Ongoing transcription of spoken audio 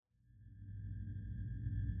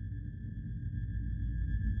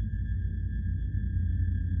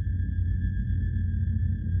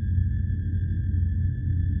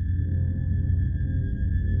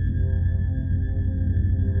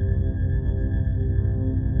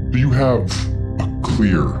Do you have a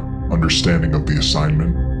clear understanding of the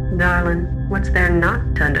assignment? Darling, what's there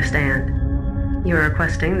not to understand? You're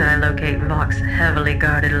requesting that I locate Vox's heavily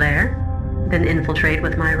guarded lair, then infiltrate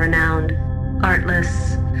with my renowned,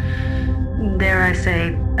 artless, dare I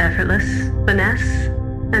say, effortless finesse,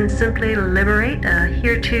 and simply liberate a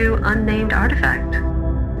hereto unnamed artifact.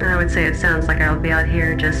 I would say it sounds like I'll be out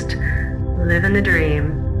here just living the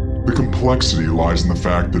dream. The complexity lies in the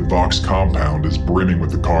fact that Vox compound is brimming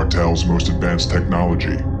with the cartel's most advanced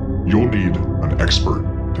technology. You'll need an expert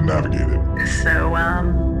to navigate it. So,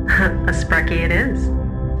 a Sprecky it is.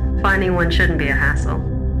 Finding one shouldn't be a hassle.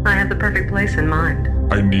 I have the perfect place in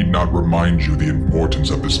mind. I need not remind you the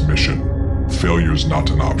importance of this mission. Failure's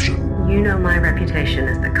not an option. You know my reputation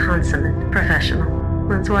as the consummate professional.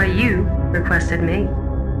 That's why you requested me.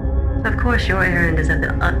 Of course your errand is of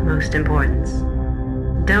the utmost importance.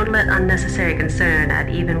 Don't let unnecessary concern add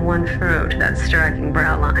even one furrow to that striking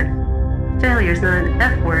brow line. Failure's not an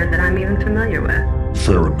F word that I'm even familiar with.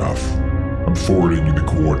 Fair enough. I'm forwarding you the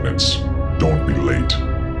coordinates. Don't be late.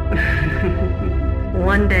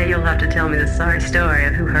 One day you'll have to tell me the sorry story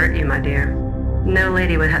of who hurt you, my dear. No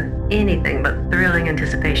lady would have anything but thrilling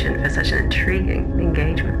anticipation for such an intriguing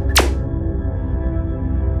engagement.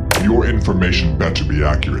 Your information better be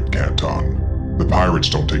accurate, Canton. The pirates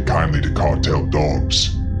don't take kindly to cartel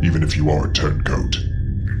dogs, even if you are a turncoat.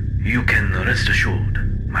 You can rest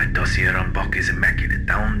assured, my dossier on Buck is immaculate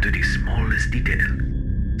down to the smallest detail.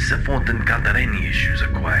 Safonten can't have any issues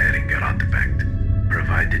acquiring your artifact,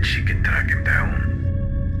 provided she can track him down.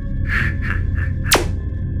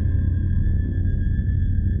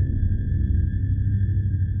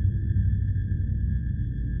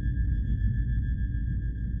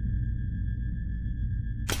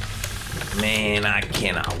 Man, I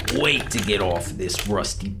cannot wait to get off this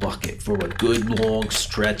rusty bucket for a good long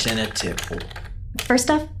stretch and a tipple. First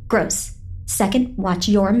off, gross. Second, watch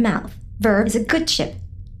your mouth. Verb is a good ship.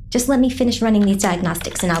 Just let me finish running these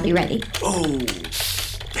diagnostics and I'll be ready. Oh,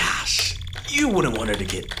 gosh. You wouldn't want her to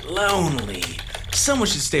get lonely. Someone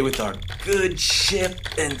should stay with our good ship,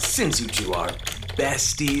 and since you two are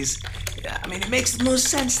besties, I mean, it makes the most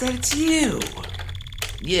sense that it's you.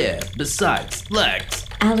 Yeah, besides, Lex.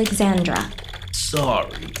 Alexandra.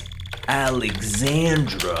 Sorry,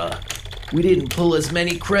 Alexandra. We didn't pull as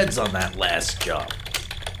many creds on that last job.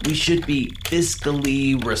 We should be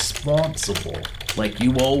fiscally responsible, like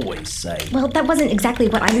you always say. Well, that wasn't exactly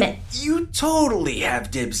what I meant. You totally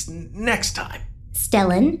have dibs next time.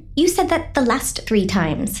 Stellan, you said that the last 3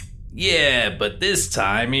 times. Yeah, but this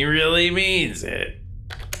time he really means it.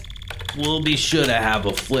 We'll be sure to have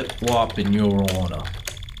a flip-flop in your honor.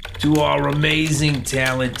 To our amazing,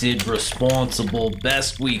 talented, responsible,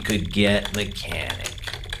 best we could get mechanic.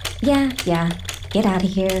 Yeah. Get out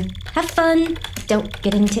of here. Have fun. Don't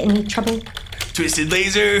get into any trouble. Twisted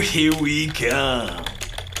Laser, here we come.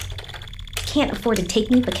 Can't afford to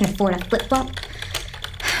take me, but can afford a flip-flop.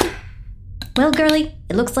 Well, girlie,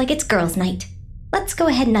 it looks like it's girls' night. Let's go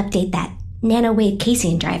ahead and update that nanowave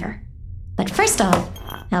Casein driver. But first off,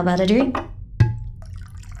 how about a drink?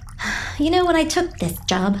 You know, when I took this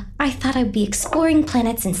job, I thought I'd be exploring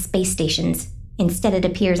planets and space stations. Instead, it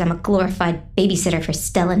appears I'm a glorified babysitter for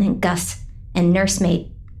Stellan and Gus, and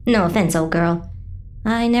nursemaid. No offense, old girl.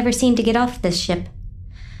 I never seem to get off this ship.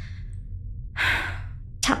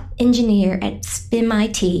 Top engineer at SPIM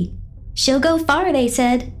IT. She'll go far, they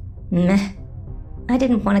said. Meh. I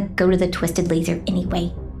didn't want to go to the Twisted Laser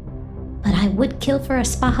anyway. But I would kill for a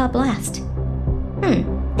Spaha blast.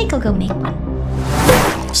 Think I'll go make one.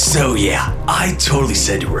 So yeah, I totally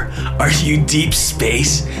said to her, are you deep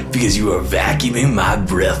space? Because you are vacuuming my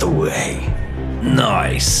breath away.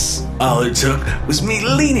 Nice. All it took was me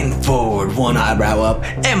leaning forward, one eyebrow up,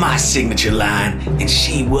 and my signature line, and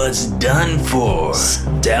she was done for.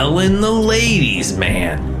 Stellan the ladies,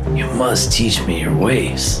 man. You must teach me your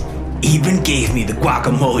ways. Even gave me the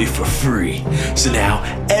guacamole for free. So now,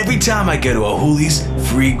 every time I go to a Hoolies,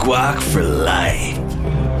 free guac for life.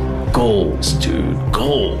 Goals, dude,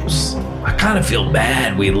 goals. I kind of feel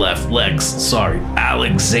bad we left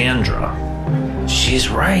Alexandra. She's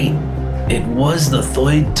right. It was the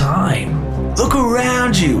 3rd time. Look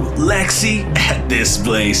around you, Lexi, at this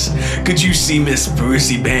place. Could you see Miss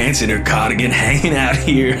Brucey Pants in her cardigan hanging out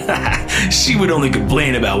here? She would only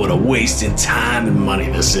complain about what a waste in time and money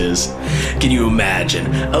this is. Can you imagine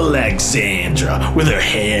Alexandra with her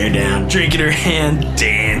hair down, drinking her hand,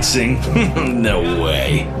 dancing? No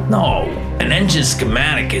way. No, an engine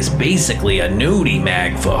schematic is basically a nudie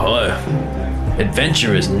mag for her.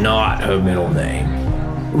 Adventure is not her middle name.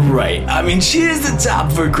 Right, I mean, she is the top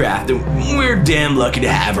of her craft, and we're damn lucky to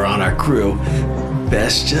have her on our crew.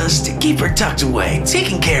 best just to keep her tucked away,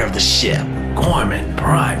 taking care of the ship. Gorman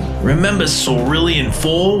Prime, remember Cerulean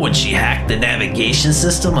 4 when she hacked the navigation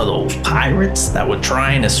system of those pirates that were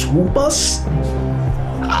trying to swoop us?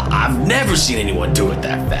 I've never seen anyone do it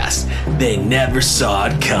that fast. They never saw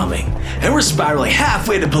it coming. And we're spiraling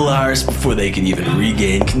halfway to Polaris before they can even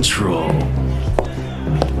regain control.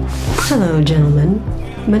 Hello, gentlemen.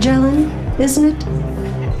 Magellan, isn't it?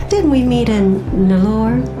 Didn't we meet in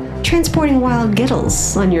Nalor? Transporting wild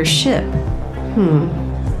gittles on your ship.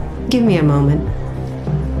 Give me a moment.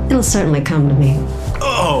 It'll certainly come to me.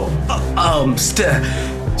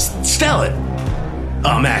 Stellan.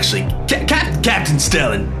 Actually, Captain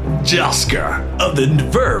Stellan Jaskar of the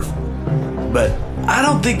Verve. But I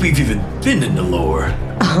don't think we've even been to Nalor.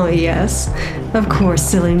 Oh, yes. Of course,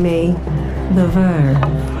 silly me. The Verve.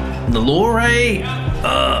 Nalore?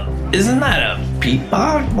 Isn't that a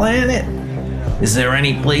peatbog planet? Is there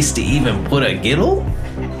any place to even put a gittle?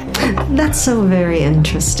 That's so very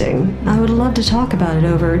interesting. I would love to talk about it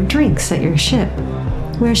over drinks at your ship.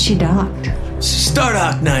 Where's she docked?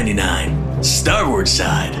 Stardock 99, starboard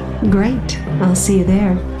side. Great. I'll see you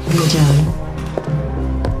there, Magellan.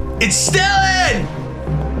 It's Stellan!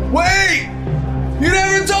 Wait! You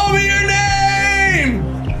never told me your name!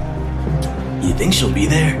 You think she'll be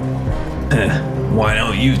there? Why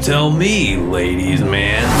don't you tell me, ladies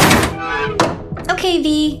man? Okay,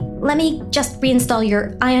 V, let me just reinstall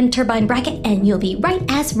your ion turbine bracket and you'll be right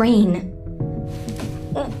as rain.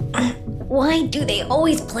 Why do they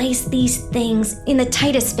always place these things in the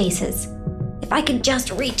tightest spaces? If I could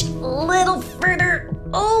just reach a little further,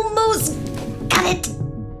 almost got it.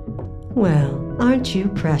 Well, aren't you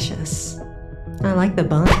precious? I like the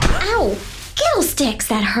bun. Ow! Gittle sticks,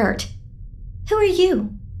 that hurt. Who are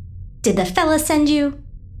you? Did the fella send you?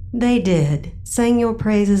 They did. Sang your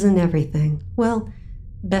praises and everything. Well,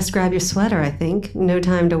 best grab your sweater, I think. No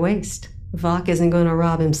time to waste. Vok isn't going to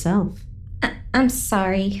rob himself. I'm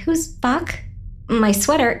sorry, who's Vok? My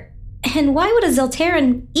sweater. And why would a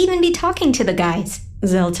Zeltaran even be talking to the guys?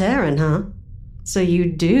 Zeltaran, huh? So you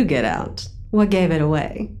do get out. What gave it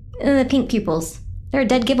away? The pink pupils. They're a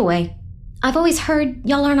dead giveaway. I've always heard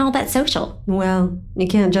y'all aren't all that social. Well, you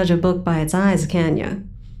can't judge a book by its eyes, can you?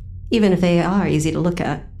 Even if they are easy to look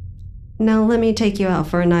at. Now let me take you out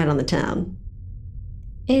for a night on the town.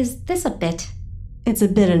 Is this a bit? It's a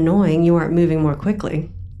bit annoying you aren't moving more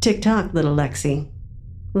quickly. Tick-tock, little Lexi.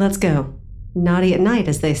 Let's go. Naughty at night,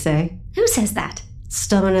 as they say. Who says that?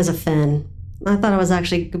 Stubborn as a fin. I thought I was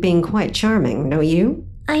actually being quite charming, don't you?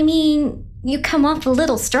 I mean, you come off a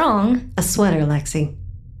little strong. A sweater, Lexi.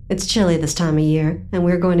 It's chilly this time of year, and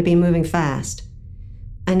we're going to be moving fast.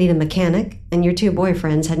 I need a mechanic, and your two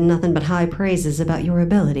boyfriends had nothing but high praises about your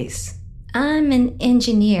abilities. I'm an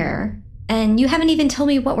engineer, and you haven't even told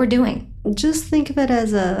me what we're doing. Just think of it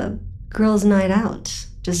as a girls' night out.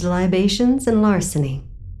 Just libations and larceny.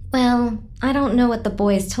 Well, I don't know what the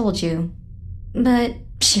boys told you. But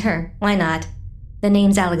sure, why not? The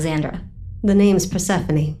name's Alexandra. The name's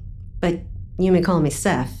Persephone, but you may call me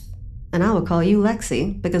Seth, and I will call you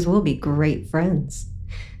Lexi because we'll be great friends.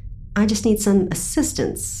 I just need some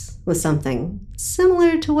assistance with something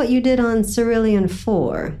similar to what you did on Cerulean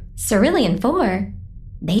 4. Cerulean 4?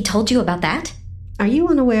 They told you about that? Are you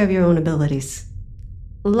unaware of your own abilities?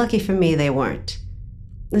 Lucky for me, they weren't.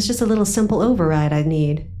 It's just a little simple override I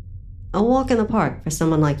need. A walk in the park for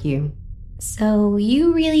someone like you. So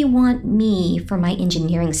you really want me for my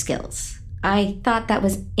engineering skills? I thought that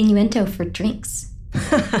was innuendo for drinks.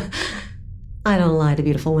 I don't lie to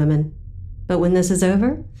beautiful women. But when this is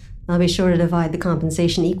over, I'll be sure to divide the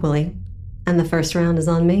compensation equally. And the first round is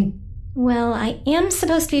on me. Well, I am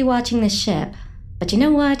supposed to be watching the ship. But you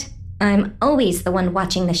know what? I'm always the one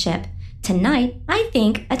watching the ship. Tonight, I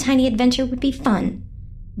think a tiny adventure would be fun.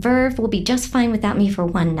 Verve will be just fine without me for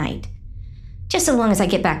one night. Just so long as I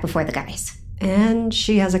get back before the guys. And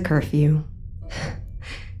she has a curfew.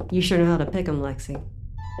 You sure know how to pick 'em, Lexi.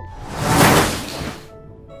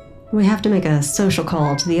 We have to make a social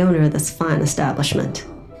call to the owner of this fine establishment.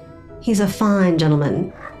 He's a fine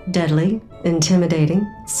gentleman. Deadly, intimidating,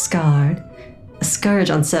 scarred, a scourge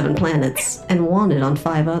on 7 planets, and wanted on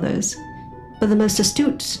 5 others. But the most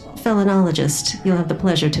astute felonologist you'll have the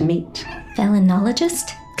pleasure to meet.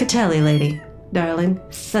 Felonologist? Catelli lady, darling.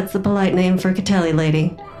 That's the polite name for Catelli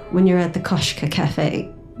lady when you're at the Koshka Cafe.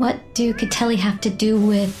 What do Catelli have to do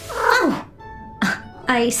with... Oh!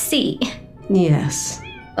 I see. Yes.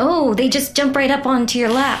 Oh, they just jump right up onto your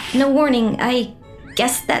lap. No warning. I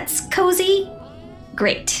guess that's cozy?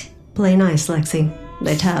 Great. Play nice, Lexi.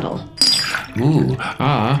 They tattle.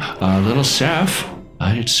 Little Seth.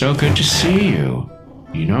 It's so good to see you.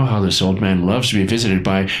 You know how this old man loves to be visited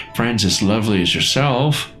by friends as lovely as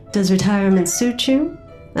yourself. Does retirement suit you,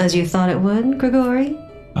 as you thought it would, Grigori?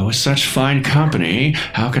 With such fine company,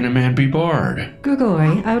 how can a man be bored?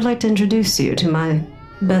 Grigori, I would like to introduce you to my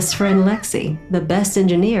best friend Lexi, the best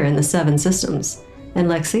engineer in the 7 systems. And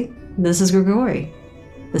Lexi, this is Grigori,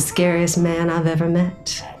 the scariest man I've ever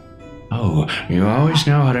met. Oh, you always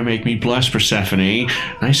know how to make me blush, Persephone.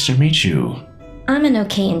 Nice to meet you. I'm an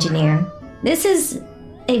okay engineer. This is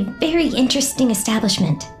a very interesting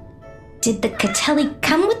establishment. Did the Catelli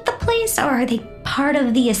come with the place, or are they part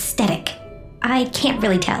of the aesthetic? I can't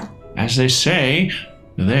really tell. As they say,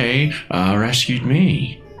 they rescued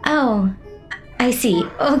me. Oh, I see.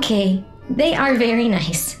 Okay. They are very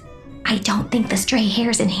nice. I don't think the stray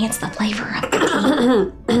hairs enhance the flavor of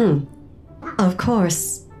the tea. Of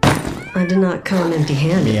course, I did not come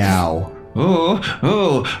empty-handed. Meow.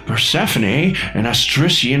 Oh, Persephone, an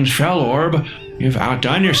Astrician Fellorb, you've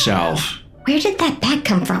outdone yourself. Where did that bag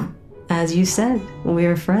come from? As you said, we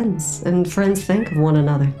are friends, and friends think of one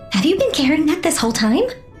another. Have you been carrying that this whole time?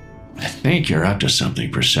 I think you're up to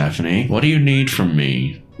something, Persephone. What do you need from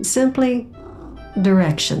me? Simply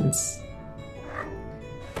directions.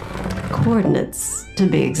 Coordinates, to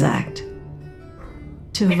be exact.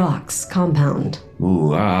 To Vox compound.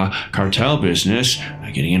 Ooh, cartel business.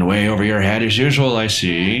 Getting in way over your head as usual, I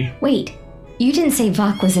see. Wait, you didn't say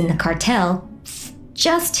Vok was in the cartel.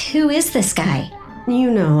 Just who is this guy?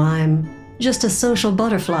 You know, I'm just a social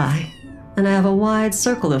butterfly, and I have a wide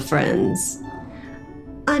circle of friends.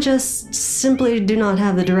 I just simply do not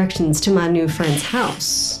have the directions to my new friend's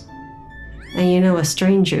house. And you know, a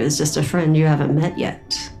stranger is just a friend you haven't met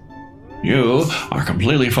yet. You are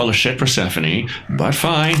completely full of shit, Persephone, but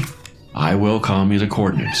fine. I will calm you the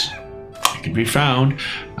coordinates. It can be found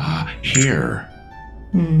here.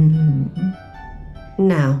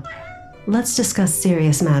 Now, let's discuss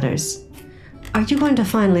serious matters. Are you going to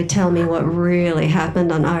finally tell me what really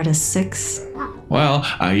happened on Artis 6? Well,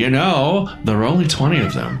 there are only 20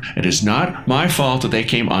 of them. It is not my fault that they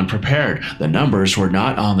came unprepared. The numbers were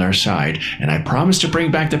not on their side, and I promised to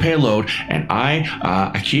bring back the payload, and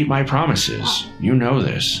I keep my promises. You know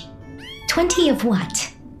this. 20 of what?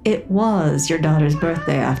 It was your daughter's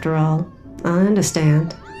birthday, after all. I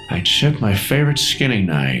understand. I chipped my favorite skinning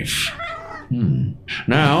knife.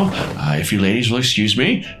 Now, if you ladies will excuse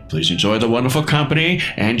me, please enjoy the wonderful company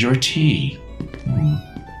and your tea.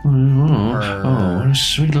 Oh, what a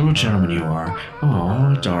sweet little gentleman you are.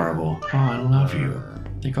 Oh, adorable. Oh, I love you.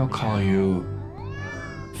 I think I'll call you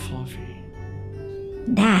Fluffy.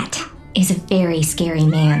 That is a very scary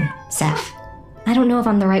man, Seth. I don't know if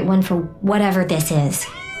I'm the right one for whatever this is.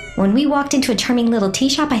 When we walked into a charming little tea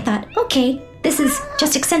shop, I thought, okay, this is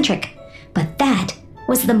just eccentric. But that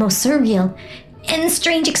was the most surreal and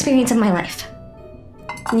strange experience of my life.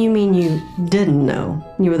 You mean you didn't know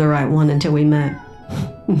you were the right one until we met?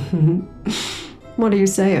 What are you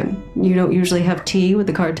saying? You don't usually have tea with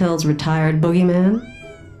the cartel's retired boogeyman?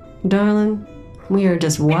 Darling, we are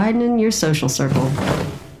just widening your social circle.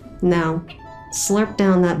 Now, slurp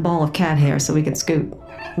down that ball of cat hair so we can scoot.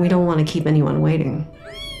 We don't want to keep anyone waiting.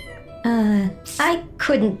 I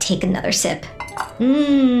couldn't take another sip.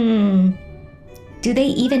 Do they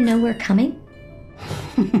even know we're coming?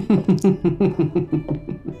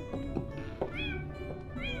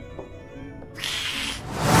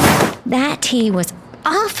 That tea was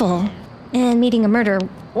awful, and meeting a murderer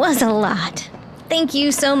was a lot. Thank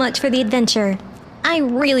you so much for the adventure. I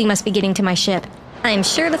really must be getting to my ship. I am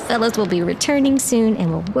sure the fellows will be returning soon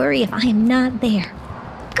and will worry if I am not there.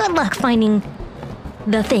 Good luck finding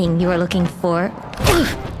the thing you are looking for.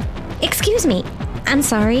 Excuse me. I'm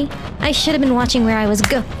sorry. I should have been watching where I was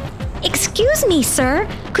Excuse me, sir.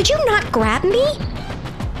 Could you not grab me?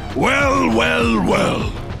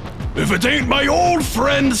 Well. If it ain't my old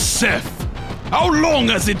friend Seth. How long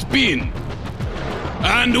has it been?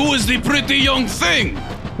 And who is the pretty young thing?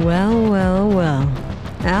 Well.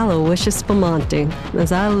 Aloysius Spamonti,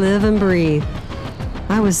 as I live and breathe.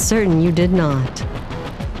 I was certain you did not.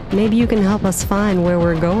 Maybe you can help us find where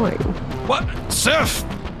we're going. What? Seth?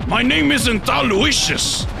 My name isn't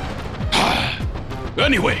Aloysius.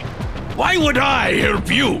 Anyway, why would I help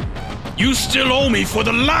you? You still owe me for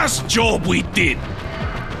the last job we did.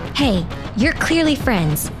 Hey, you're clearly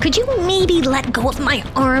friends. Could you maybe let go of my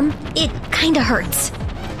arm? It kinda hurts.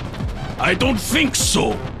 I don't think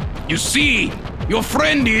so. You see, your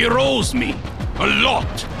friend here owes me a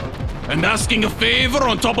lot. And asking a favor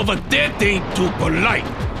on top of a debt ain't too polite.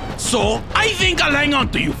 So I think I'll hang on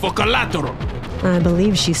to you for collateral. I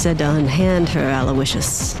believe she said to unhand her,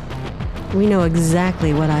 Aloysius. We know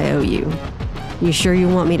exactly what I owe you. You sure you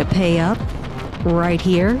want me to pay up? Right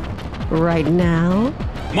here? Right now?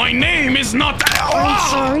 My name is not... I'm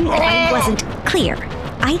sorry that I wasn't clear.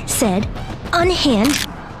 I said, unhand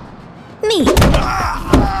me.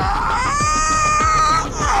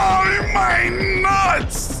 Oh, my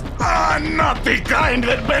nuts! Not the kind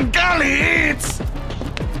that Bengali eats!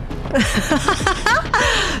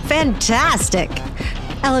 Fantastic!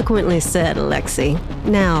 Eloquently said, Alexei.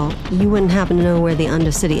 Now, you wouldn't happen to know where the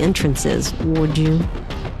Undercity entrance is, would you?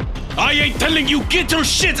 I ain't telling you, get your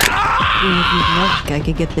shit! If you'd like, I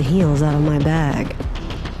could get the heels out of my bag.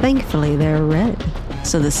 Thankfully, they're red,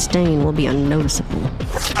 so the stain will be unnoticeable.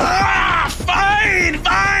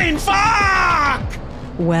 Fine, fuck!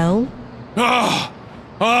 Well?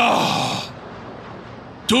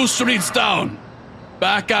 2 streets down.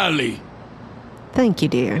 Back alley. Thank you,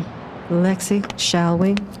 dear. Lexi, shall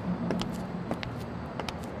we?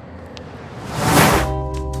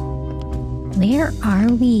 Where are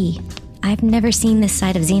we? I've never seen this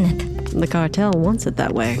side of Zenith. The cartel wants it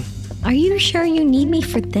that way. Are you sure you need me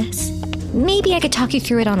for this? Maybe I could talk you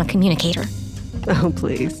through it on a communicator. Oh,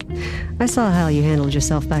 please. I saw how you handled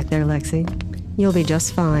yourself back there, Lexi. You'll be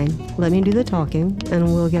just fine. Let me do the talking, and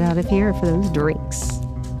we'll get out of here for those drinks.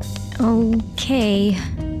 Okay.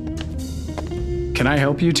 Can I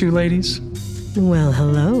help you two ladies? Well,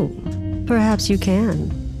 hello. Perhaps you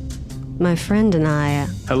can. My friend and I...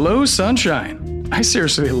 Hello, Sunshine. I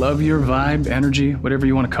seriously love your vibe, energy, whatever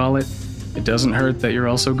you want to call it. It doesn't hurt that you're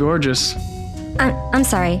also gorgeous. I'm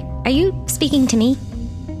sorry. Are you speaking to me?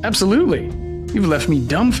 Absolutely. You've left me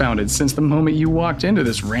dumbfounded since the moment you walked into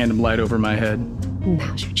this random light over my head.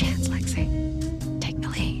 Now's your chance, Lexi. Take the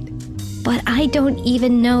lead. But I don't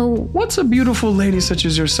even know... What's a beautiful lady such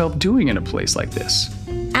as yourself doing in a place like this?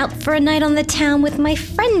 Out for a night on the town with my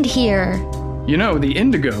friend here. You know, the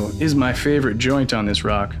Indigo is my favorite joint on this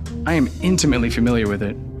rock. I am intimately familiar with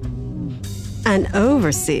it. An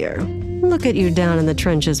overseer. Look at you down in the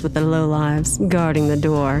trenches with the lowlives, guarding the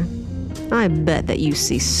door. I bet that you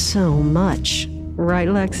see so much. Right,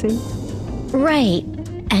 Lexi? Right.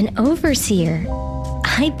 An overseer.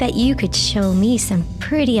 I bet you could show me some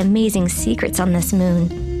pretty amazing secrets on this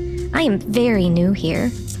moon. I am very new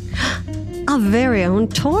here. Our very own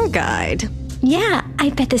tour guide. Yeah,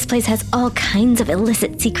 I bet this place has all kinds of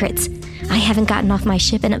illicit secrets. I haven't gotten off my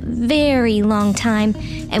ship in a very long time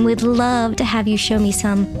and would love to have you show me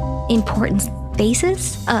some important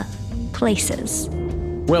places.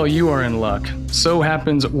 Well, you are in luck. So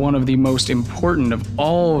happens one of the most important of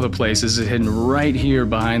all the places is hidden right here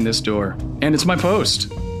behind this door. And it's my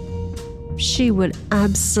post. She would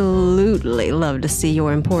absolutely love to see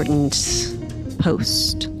your important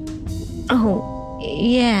post. Oh,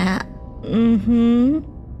 yeah. Mm-hmm.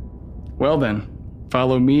 Well then,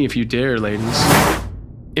 follow me if you dare, ladies.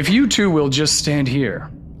 If you two will just stand here,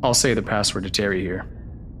 I'll say the password to Terry here.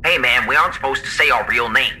 Hey man, we aren't supposed to say our real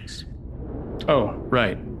names. Oh,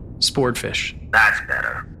 right. Sportfish. That's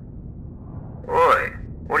better. Oi,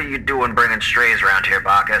 what are you doing bringing strays around here,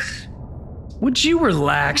 Bacchus? Would you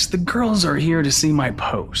relax? The girls are here to see my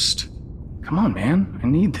post. Come on, man. I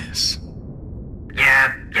need this.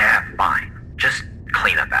 Yeah, fine. Just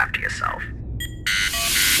clean up after yourself.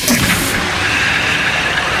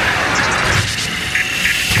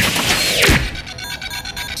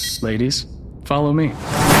 Ladies, follow me.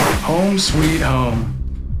 Home sweet home.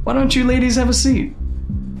 Why don't you ladies have a seat?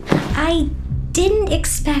 I didn't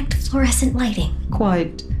expect fluorescent lighting.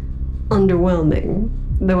 Quite underwhelming,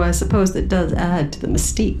 though I suppose it does add to the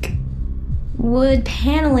mystique. Wood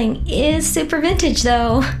paneling is super vintage,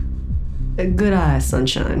 though. A good eye,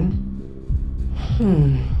 Sunshine.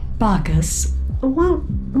 Bacchus,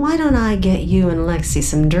 why don't I get you and Lexi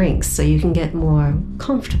some drinks so you can get more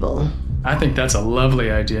comfortable? I think that's a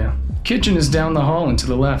lovely idea. Kitchen is down the hall and to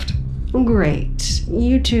the left. Great.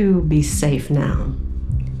 You two be safe now.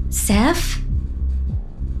 Seth?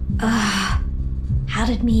 How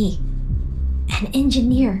did me, an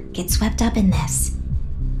engineer, get swept up in this?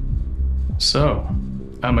 So,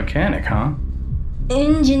 a mechanic, huh?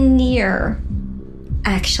 Engineer.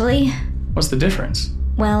 Actually. What's the difference?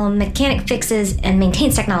 Well, a mechanic fixes and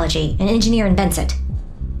maintains technology. An engineer invents it.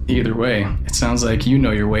 Either way, it sounds like you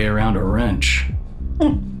know your way around a wrench.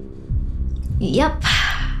 Yep.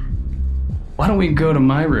 Why don't we go to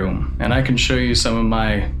my room, and I can show you some of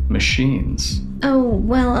my machines? Oh,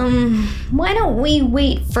 well, why don't we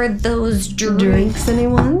wait for those Drinks,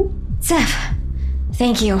 anyone? Seth,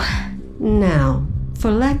 thank you. Now,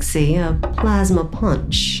 for Lexi, a plasma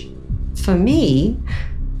punch. For me,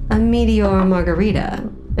 a meteor margarita.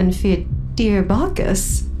 And for dear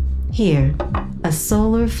Bacchus, here, a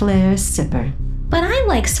solar flare sipper. But I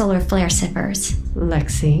like solar flare sippers.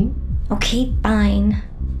 Lexi, Okay, fine.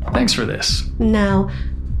 Thanks for this. Now,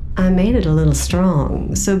 I made it a little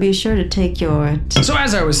strong, so be sure to take your... So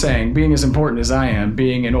as I was saying, being as important as I am,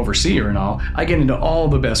 being an overseer and all, I get into all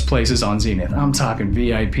the best places on Zenith. I'm talking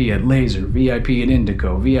VIP at Laser, VIP at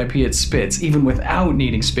Indigo, VIP at Spitz, even without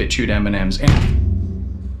needing spit-chewed M&Ms, and...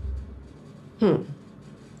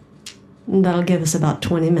 That'll give us about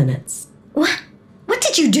 20 minutes. What? What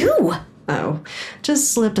did you do? Oh,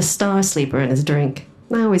 just slipped a Star Sleeper in his drink.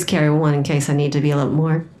 I always carry one in case I need to be a little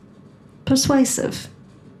more persuasive.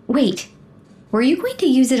 Wait, were you going to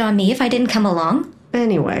use it on me if I didn't come along?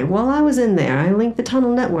 Anyway, while I was in there, I linked the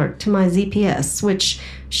tunnel network to my ZPS, which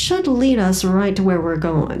should lead us right to where we're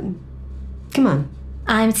going. Come on.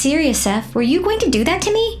 I'm serious, Seth. Were you going to do that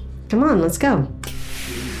to me? Come on, let's go.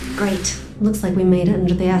 Great. Looks like we made it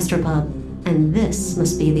into the Astropub, and this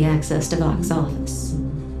must be the access to Vox's office.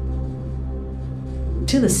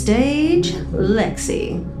 To the stage,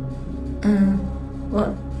 Lexi.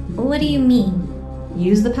 What do you mean?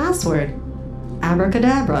 Use the password.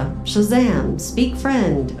 Abracadabra, Shazam, Speak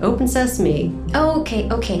Friend, Open Sesame. Oh, okay.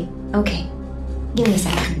 Give me a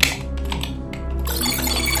second.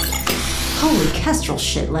 Holy kestrel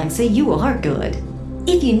shit, Lexi, you are good.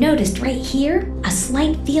 If you noticed right here, a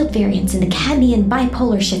slight field variance in the Cadmian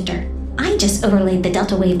bipolar shifter. I just overlaid the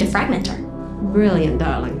delta wave defragmenter. Brilliant,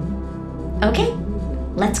 darling. Okay,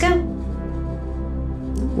 let's go.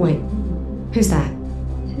 Wait, who's that?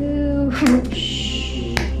 Shh.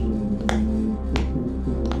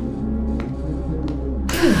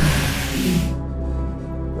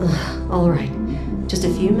 All right, just a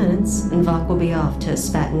few minutes, and Vok will be off to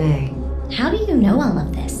Spatinay. How do you know all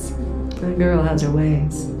of this? That girl has her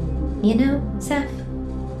ways. You know, Seth,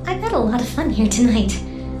 I've had a lot of fun here tonight.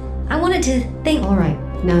 I wanted to thank... All right,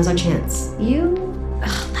 now's our chance.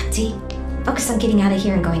 Lexi, focus on getting out of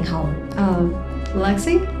here and going home.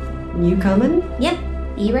 Lexi? You coming? Yep,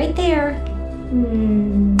 be right there.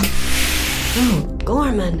 Oh,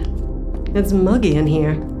 Gorman. It's muggy in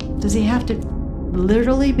here. Does he have to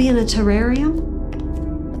literally be in a terrarium?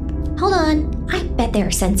 Hold on, I bet there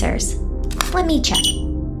are sensors. Let me check.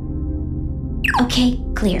 Okay,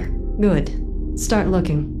 clear. Good. Start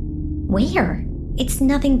looking. Where? It's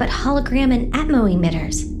nothing but hologram and Atmo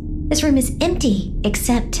emitters. This room is empty,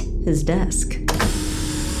 except... his desk.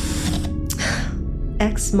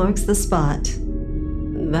 X marks the spot.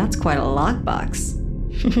 That's quite a lockbox.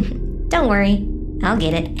 Don't worry, I'll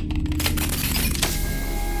get it.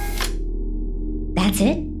 That's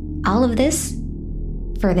it? All of this?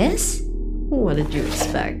 For this? What did you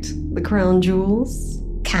expect? The crown jewels?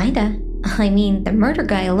 Kinda. I mean, the murder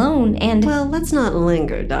guy alone and... Well, let's not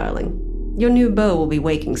linger, darling. Your new beau will be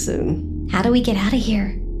waking soon. How do we get out of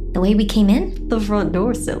here? The way we came in? The front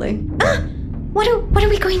door, silly. Ah! What are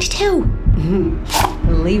we going to do?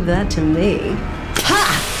 Leave that to me.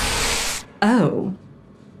 Ha! Oh.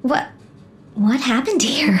 What happened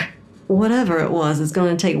here? Whatever it was, it's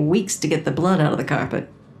going to take weeks to get the blood out of the carpet.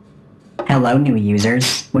 Hello, new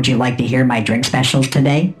users. Would you like to hear my drink specials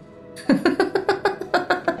today?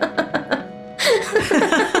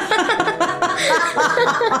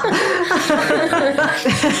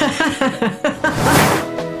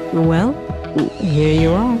 Well, here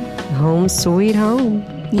you are. Home sweet home.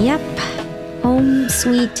 Yep. Home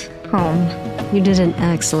sweet home. You did an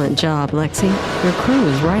excellent job, Lexi. Your crew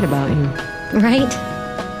is right about you. Right?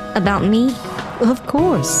 About me? Of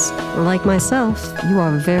course. Like myself, you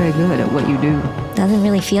are very good at what you do. Doesn't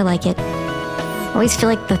really feel like it. Always feel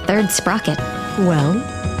like the third sprocket. Well,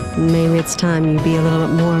 maybe it's time you be a little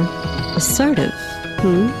bit more assertive,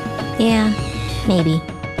 Yeah, maybe.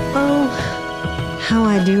 Oh, how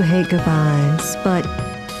I do hate goodbyes, but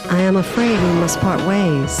I am afraid we must part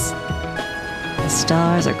ways. The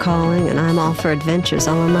stars are calling, and I'm off for adventures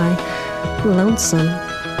all on my lonesome.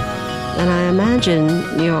 And I imagine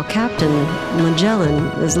your captain,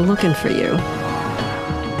 Magellan, is looking for you.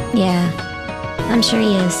 Yeah, I'm sure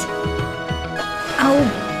he is.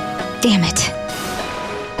 Oh, damn it.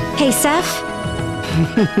 Hey, Seth?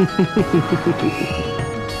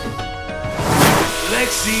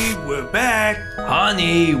 Lexi, we're back.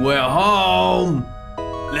 Honey, we're home.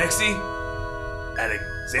 Lexi?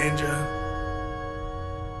 Alexandra?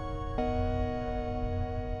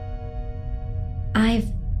 I've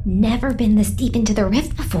never been this deep into the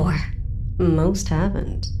rift before. Most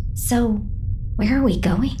haven't. So, where are we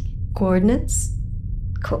going? Coordinates?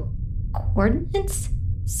 Coordinates?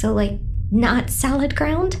 So, like, not solid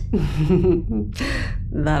ground?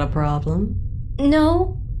 That a problem?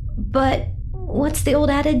 No, but what's the old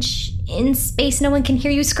adage? In space, no one can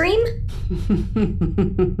hear you scream?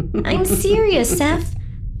 I'm serious, Seth.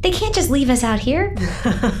 They can't just leave us out here.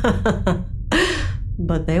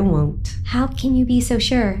 But they won't. How can you be so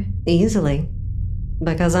sure? Easily.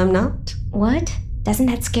 Because I'm not. What? Doesn't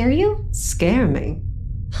that scare you? Scare me?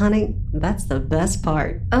 Honey, that's the best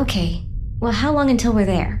part. Okay. Well, how long until we're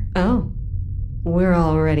there? Oh, we're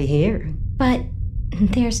already here. But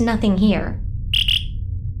there's nothing here.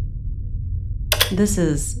 This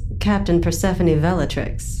is Captain Persephone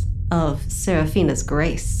Velatrix of Seraphina's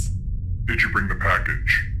Grace. Did you bring the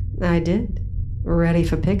package? I did. Ready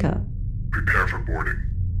for pickup. Prepare for boarding.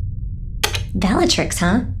 Velatrix,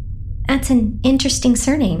 huh? That's an interesting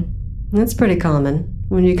surname. That's pretty common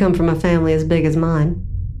when you come from a family as big as mine.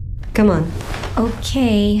 Come on.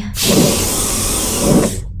 Okay.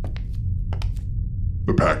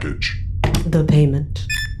 The package. The payment.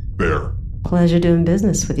 There. Pleasure doing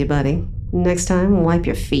business with you, buddy. Next time, wipe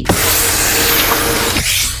your feet.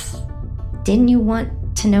 Didn't you want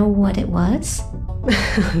to know what it was?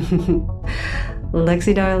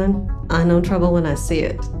 Lexi, darling, I know trouble when I see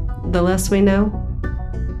it. The less we know,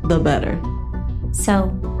 the better. So,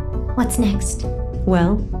 what's next?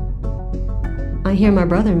 Well, I hear my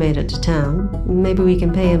brother made it to town. Maybe we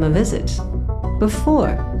can pay him a visit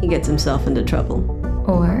before he gets himself into trouble.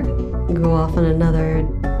 Or go off on another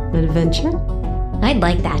adventure? I'd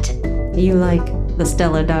like that. You like the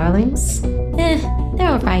Stellar Darlings? They're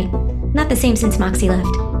alright. Not the same since Moxie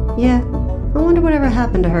left. Yeah, I wonder whatever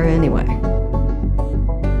happened to her anyway.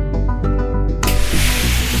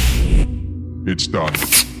 It's done.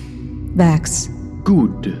 Vax.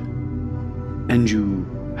 Good. And you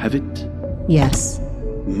have it? Yes.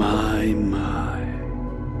 My.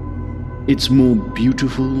 It's more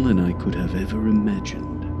beautiful than I could have ever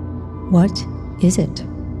imagined. What is it?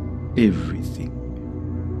 Everything.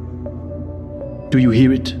 Do you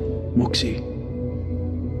hear it, Moxie?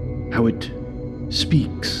 How it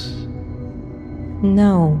speaks?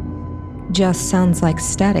 No. Just sounds like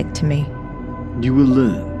static to me. You will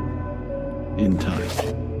learn in time.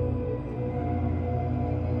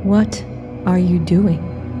 What are you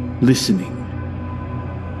doing? Listening.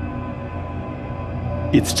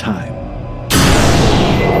 It's time.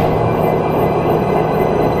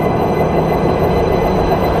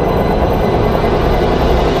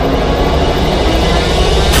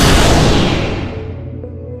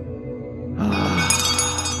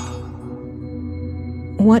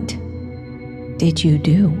 What did you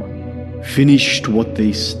do? Finished what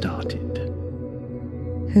they started.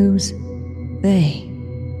 Who's they?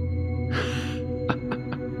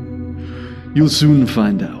 You'll soon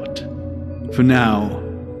find out. For now,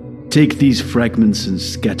 take these fragments and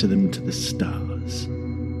scatter them to the stars.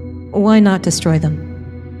 Why not destroy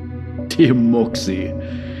them? Dear Moxie,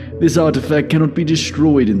 this artifact cannot be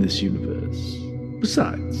destroyed in this universe.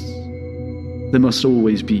 Besides, there must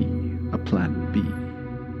always be a plan B.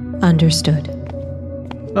 Understood.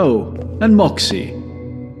 Oh, and Moxie,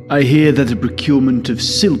 I hear that a procurement of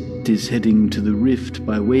silt is heading to the rift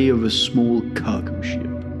by way of a small cargo ship.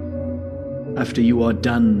 After you are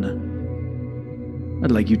done,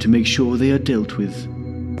 I'd like you to make sure they are dealt with.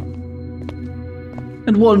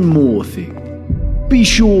 And one more thing. Be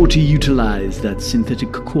sure to utilize that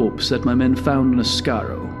synthetic corpse that my men found in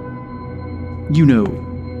Ascaro. You know,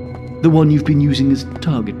 the one you've been using as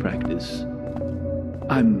target practice.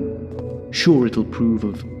 I'm sure it'll prove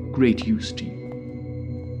of great use to you.